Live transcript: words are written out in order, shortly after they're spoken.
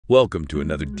Welcome to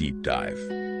another deep dive.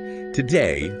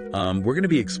 Today, we're going to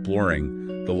be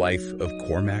exploring the life of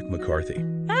Cormac McCarthy.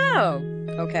 Oh,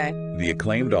 okay. The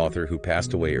acclaimed author who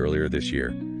passed away earlier this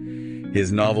year.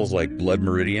 His novels like Blood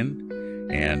Meridian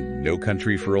and No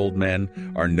Country for Old Men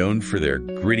are known for their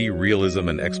gritty realism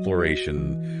and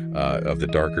exploration of the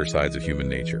darker sides of human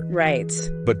nature. Right.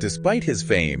 But despite his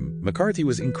fame, McCarthy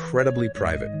was incredibly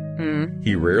private.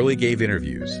 He rarely gave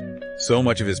interviews. So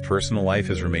much of his personal life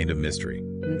has remained a mystery.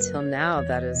 Until now,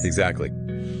 that is. Exactly.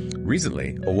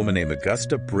 Recently, a woman named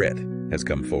Augusta Brit has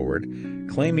come forward,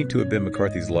 claiming to have been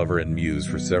McCarthy's lover and muse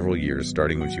for several years,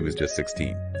 starting when she was just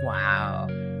 16. Wow.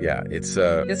 Yeah, it's...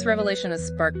 This revelation has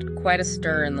sparked quite a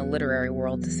stir in the literary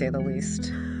world, to say the least.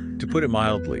 To put it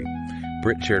mildly,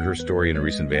 Brit shared her story in a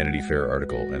recent Vanity Fair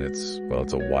article, and it's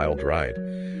a wild ride.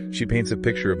 She paints a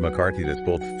picture of McCarthy that's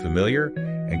both familiar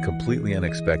and completely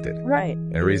unexpected. Right.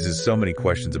 And it raises so many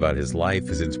questions about his life,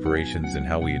 his inspirations, and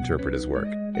how we interpret his work.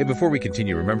 Hey, before we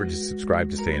continue, remember to subscribe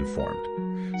to stay informed.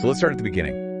 So let's start at the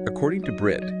beginning. According to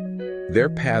Brit, their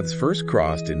paths first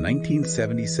crossed in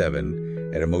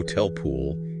 1977 at a motel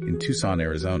pool in Tucson,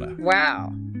 Arizona.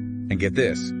 Wow. And get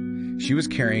this, she was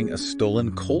carrying a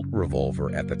stolen Colt revolver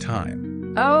at the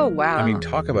time. Oh, wow. I mean,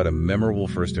 talk about a memorable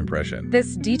first impression.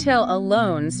 This detail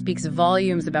alone speaks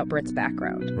volumes about Brit's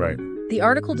background. Right. The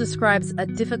article describes a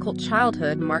difficult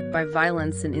childhood marked by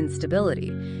violence and instability.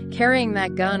 Carrying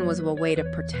that gun was a way to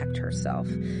protect herself.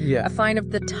 Yeah. A sign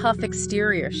of the tough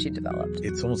exterior she developed.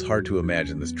 It's almost hard to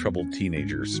imagine this troubled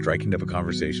teenager striking up a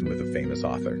conversation with a famous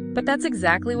author. But that's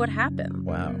exactly what happened.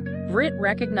 Wow. Brit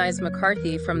recognized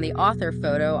McCarthy from the author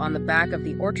photo on the back of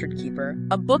The Orchard Keeper,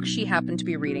 a book she happened to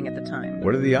be reading at the time.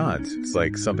 What are the odds? It's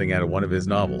like something out of one of his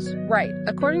novels. Right.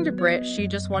 According to Brit, she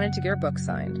just wanted to get her book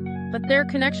signed. But their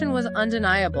connection was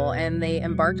undeniable, and they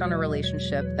embarked on a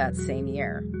relationship that same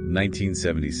year.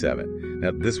 1977.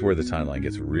 Now, this is where the timeline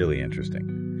gets really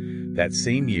interesting. That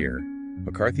same year,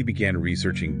 McCarthy began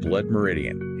researching Blood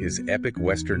Meridian, his epic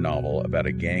Western novel about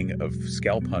a gang of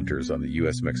scalp hunters on the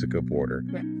U.S.-Mexico border.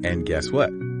 Right. And guess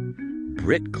what?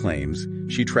 Brit claims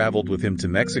she traveled with him to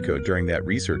Mexico during that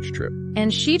research trip.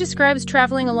 And she describes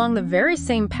traveling along the very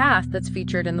same path that's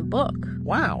featured in the book.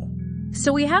 Wow.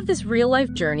 So we have this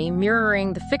real-life journey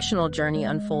mirroring the fictional journey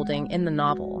unfolding in the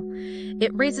novel.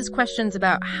 It raises questions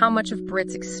about how much of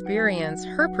Brit's experience,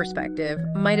 her perspective,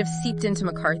 might have seeped into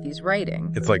McCarthy's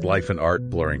writing. It's like life and art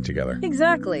blurring together.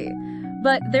 Exactly.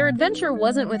 But their adventure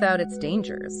wasn't without its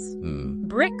dangers.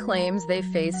 Brit claims they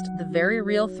faced the very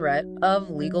real threat of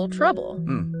legal trouble.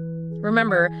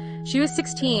 Remember, she was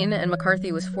 16 and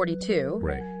McCarthy was 42.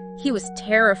 Right. He was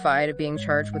terrified of being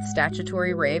charged with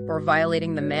statutory rape or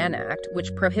violating the Mann Act,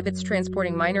 which prohibits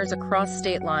transporting minors across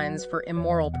state lines for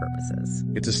immoral purposes.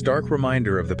 It's a stark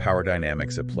reminder of the power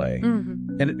dynamics at play.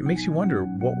 And it makes you wonder,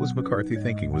 what was McCarthy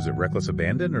thinking? Was it reckless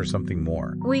abandon or something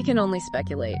more? We can only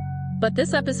speculate. But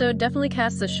this episode definitely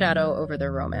casts a shadow over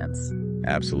their romance.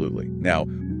 Absolutely. Now,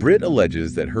 Brit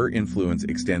alleges that her influence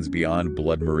extends beyond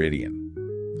Blood Meridian.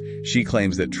 She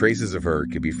claims that traces of her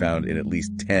could be found in at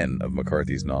least 10 of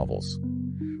McCarthy's novels.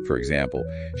 For example,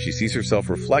 she sees herself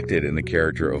reflected in the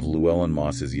character of Llewellyn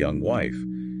Moss's young wife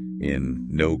in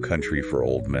No Country for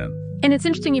Old Men. And it's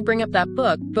interesting you bring up that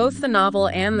book. Both the novel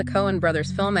and the Coen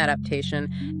brothers film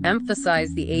adaptation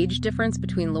emphasize the age difference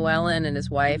between Llewellyn and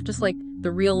his wife, just like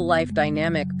the real-life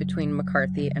dynamic between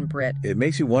McCarthy and Brit. It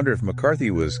makes you wonder if McCarthy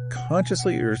was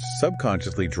consciously or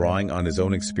subconsciously drawing on his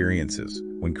own experiences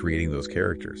when creating those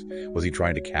characters. Was he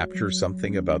trying to capture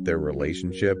something about their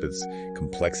relationship, its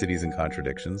complexities and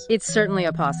contradictions? It's certainly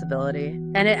a possibility,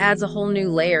 and it adds a whole new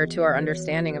layer to our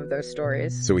understanding of those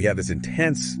stories. So we have this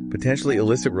intense, potentially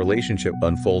illicit relationship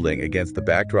unfolding against the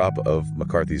backdrop of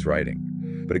McCarthy's writing.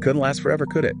 But it couldn't last forever,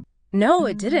 could it? No,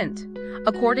 it didn't.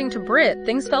 According to Brit,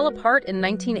 things fell apart in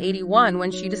 1981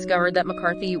 when she discovered that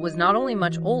McCarthy was not only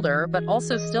much older, but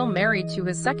also still married to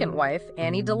his second wife,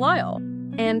 Annie Delisle.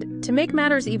 And to make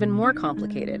matters even more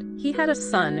complicated, he had a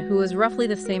son who was roughly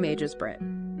the same age as Brit.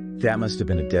 That must have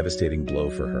been a devastating blow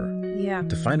for her. Yeah.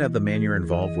 To find out the man you're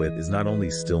involved with is not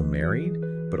only still married,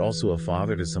 but also a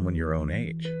father to someone your own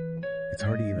age. It's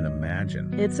hard to even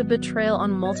imagine. It's a betrayal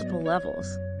on multiple levels.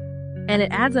 And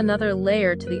it adds another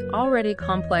layer to the already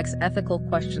complex ethical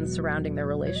questions surrounding their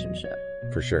relationship.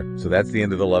 For sure. So that's the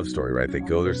end of the love story, right? They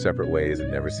go their separate ways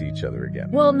and never see each other again.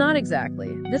 Well, not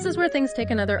exactly. This is where things take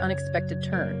another unexpected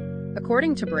turn.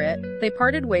 According to Brit, they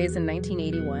parted ways in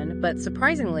 1981, but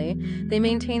surprisingly, they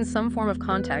maintained some form of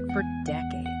contact for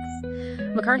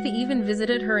decades. McCarthy even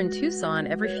visited her in Tucson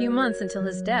every few months until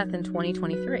his death in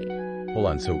 2023. Hold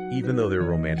on, so even though their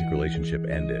romantic relationship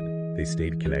ended, they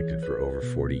stayed connected for over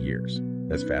 40 years.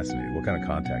 That's fascinating. What kind of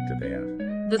contact did they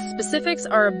have? The specifics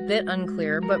are a bit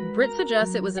unclear, but Brit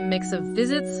suggests it was a mix of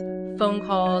visits, phone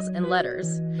calls, and letters.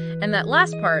 And that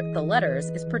last part, the letters,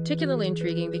 is particularly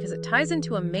intriguing because it ties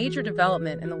into a major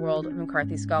development in the world of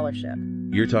McCarthy scholarship.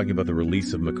 You're talking about the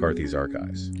release of McCarthy's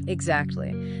archives.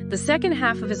 Exactly. The second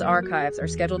half of his archives are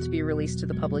scheduled to be released to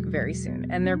the public very soon,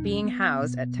 and they're being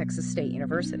housed at Texas State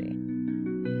University.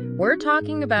 We're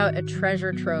talking about a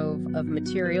treasure trove of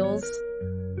materials,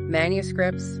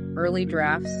 manuscripts, early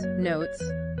drafts, notes,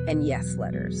 and yes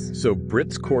letters. So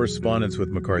Brit's correspondence with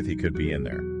McCarthy could be in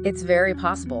there. It's very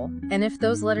possible. And if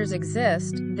those letters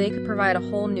exist, they could provide a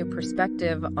whole new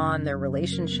perspective on their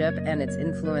relationship and its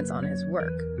influence on his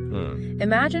work.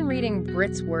 Imagine reading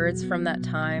Brit's words from that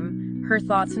time, her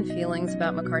thoughts and feelings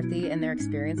about McCarthy and their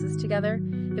experiences together.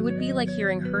 It would be like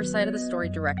hearing her side of the story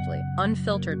directly,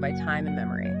 unfiltered by time and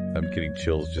memory. I'm getting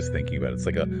chills just thinking about it. It's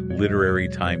like a literary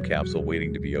time capsule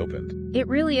waiting to be opened. It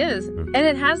really is. And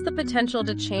it has the potential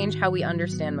to change how we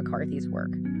understand McCarthy's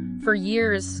work. For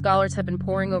years, scholars have been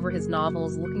poring over his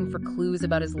novels, looking for clues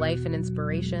about his life and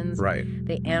inspirations. Right.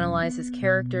 They analyze his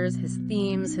characters, his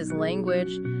themes, his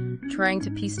language, trying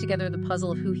to piece together the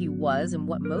puzzle of who he was and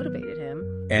what motivated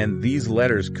him. And these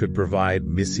letters could provide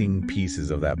missing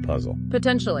pieces of that puzzle.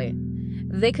 Potentially.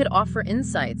 They could offer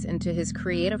insights into his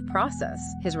creative process,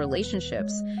 his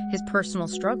relationships, his personal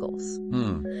struggles.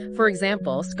 For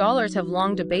example, scholars have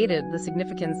long debated the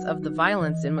significance of the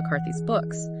violence in McCarthy's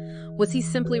books. Was he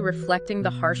simply reflecting the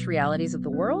harsh realities of the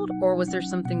world, or was there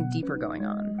something deeper going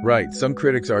on? Right. Some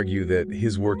critics argue that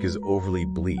his work is overly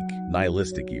bleak,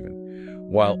 nihilistic even,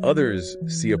 while others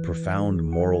see a profound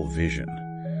moral vision,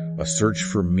 a search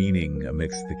for meaning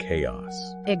amidst the chaos.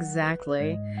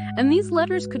 Exactly. And these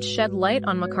letters could shed light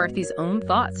on McCarthy's own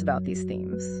thoughts about these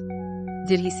themes.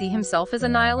 Did he see himself as a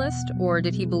nihilist, or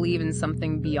did he believe in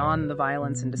something beyond the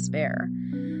violence and despair?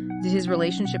 Did his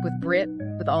relationship with Brit,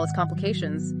 with all its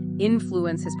complications,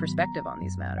 influence his perspective on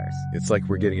these matters? It's like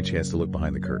we're getting a chance to look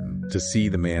behind the curtain, to see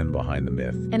the man behind the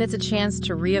myth. And it's a chance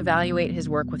to reevaluate his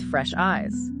work with fresh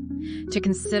eyes, to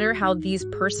consider how these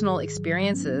personal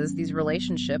experiences, these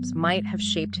relationships, might have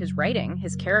shaped his writing,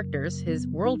 his characters, his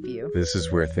worldview. This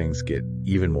is where things get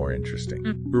even more interesting.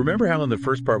 Remember how in the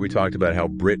first part we talked about how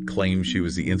Brit claimed she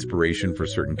was the inspiration for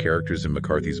certain characters in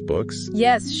McCarthy's books?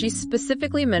 Yes, she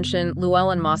specifically mentioned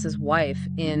Llewellyn Moss's wife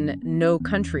in No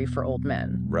Country for Old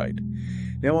Men. Right.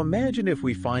 Now imagine if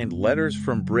we find letters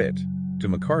from Brit to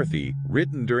McCarthy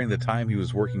written during the time he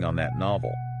was working on that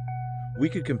novel. We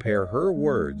could compare her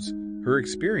words, her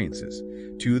experiences,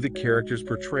 to the character's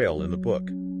portrayal in the book.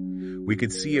 We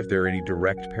could see if there are any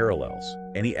direct parallels,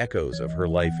 any echoes of her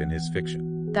life in his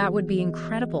fiction. That would be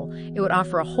incredible. It would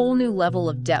offer a whole new level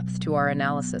of depth to our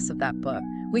analysis of that book.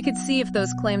 We could see if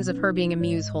those claims of her being a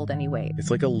muse hold any weight. It's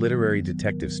like a literary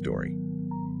detective story.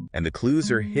 And the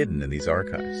clues are hidden in these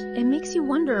archives. It makes you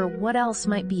wonder what else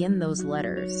might be in those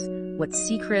letters. What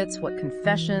secrets, what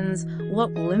confessions,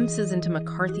 what glimpses into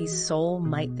McCarthy's soul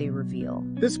might they reveal?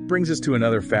 This brings us to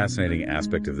another fascinating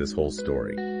aspect of this whole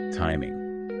story: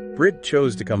 timing. Brit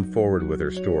chose to come forward with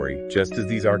her story just as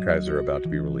these archives are about to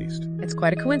be released. It's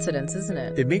quite a coincidence, isn't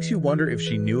it? It makes you wonder if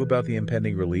she knew about the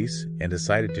impending release and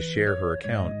decided to share her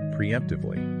account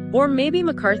preemptively. Or maybe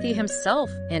McCarthy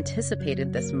himself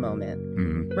anticipated this moment.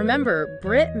 Remember,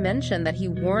 Brit mentioned that he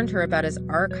warned her about his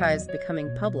archives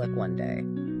becoming public one day.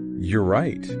 You're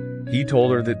right. He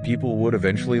told her that people would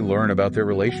eventually learn about their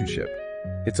relationship.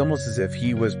 It's almost as if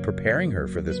he was preparing her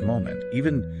for this moment,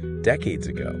 even decades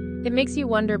ago. It makes you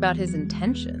wonder about his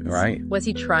intentions. Right. Was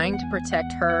he trying to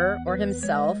protect her or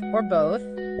himself or both?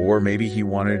 Or maybe he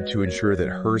wanted to ensure that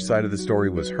her side of the story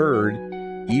was heard,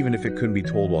 even if it couldn't be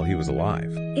told while he was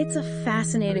alive. It's a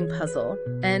fascinating puzzle,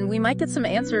 and we might get some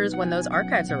answers when those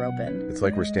archives are open. It's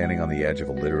like we're standing on the edge of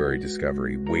a literary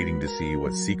discovery, waiting to see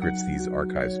what secrets these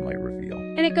archives might reveal.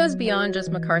 And it goes beyond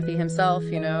just McCarthy himself,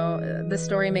 you know. The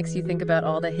story makes you think about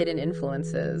all the hidden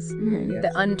influences,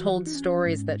 the untold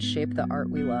stories that shape the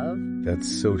art we love.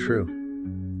 That's so true.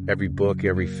 Every book,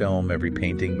 every film, every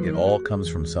painting, it all comes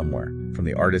from somewhere. From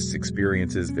the artist's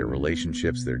experiences, their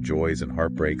relationships, their joys and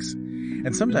heartbreaks.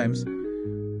 And sometimes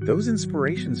those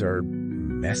inspirations are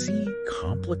messy,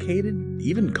 complicated,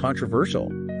 even controversial.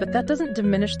 But that doesn't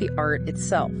diminish the art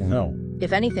itself. No.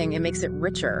 If anything, it makes it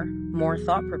richer, more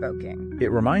thought-provoking.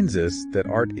 It reminds us that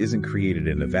art isn't created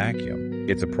in a vacuum.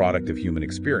 It's a product of human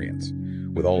experience,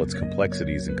 with all its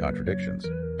complexities and contradictions.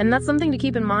 And that's something to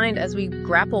keep in mind as we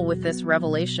grapple with this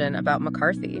revelation about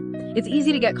McCarthy. It's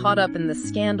easy to get caught up in the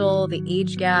scandal, the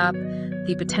age gap,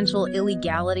 the potential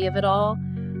illegality of it all.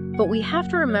 But we have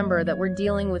to remember that we're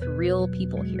dealing with real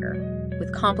people here.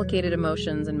 with complicated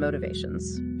emotions and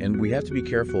motivations. And we have to be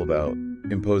careful about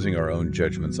imposing our own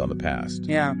judgments on the past.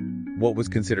 Yeah. What was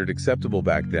considered acceptable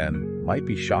back then might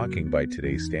be shocking by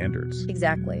today's standards.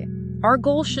 Exactly. Our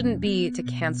goal shouldn't be to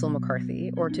cancel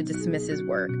McCarthy or to dismiss his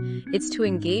work. It's to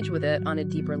engage with it on a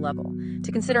deeper level,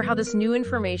 to consider how this new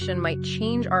information might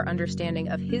change our understanding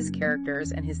of his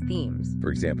characters and his themes.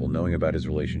 For example, knowing about his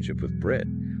relationship with Brit,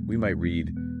 we might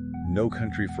read No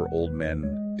Country for Old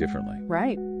Men differently.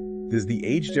 Right. Does the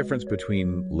age difference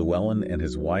between Llewellyn and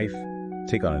his wife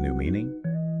take on a new meaning?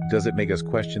 Does it make us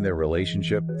question their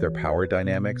relationship, their power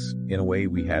dynamics, in a way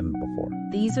we hadn't before?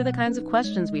 These are the kinds of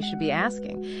questions we should be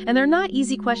asking. And they're not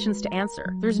easy questions to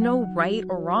answer. There's no right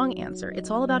or wrong answer. It's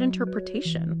all about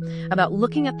interpretation, about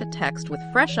looking at the text with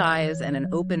fresh eyes and an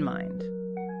open mind.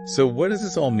 So what does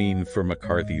this all mean for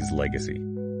McCarthy's legacy?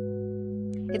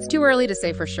 It's too early to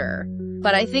say for sure,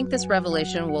 but I think this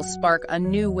revelation will spark a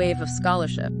new wave of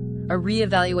scholarship, a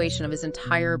reevaluation of his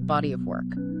entire body of work.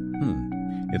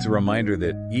 It's a reminder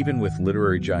that even with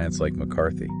literary giants like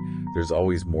McCarthy, there's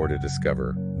always more to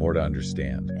discover, more to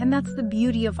understand. And that's the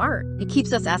beauty of art. It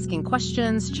keeps us asking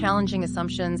questions, challenging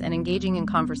assumptions, and engaging in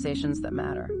conversations that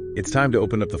matter. It's time to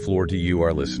open up the floor to you,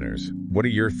 our listeners. What are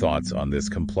your thoughts on this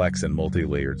complex and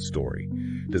multi-layered story?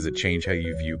 Does it change how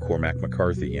you view Cormac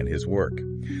McCarthy and his work?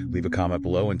 Leave a comment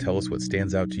below and tell us what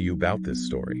stands out to you about this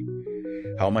story.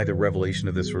 How might the revelation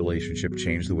of this relationship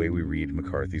change the way we read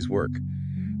McCarthy's work?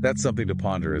 That's something to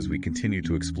ponder as we continue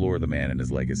to explore the man and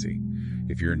his legacy.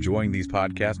 If you're enjoying these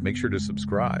podcasts, make sure to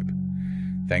subscribe.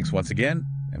 Thanks once again,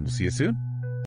 and we'll see you soon.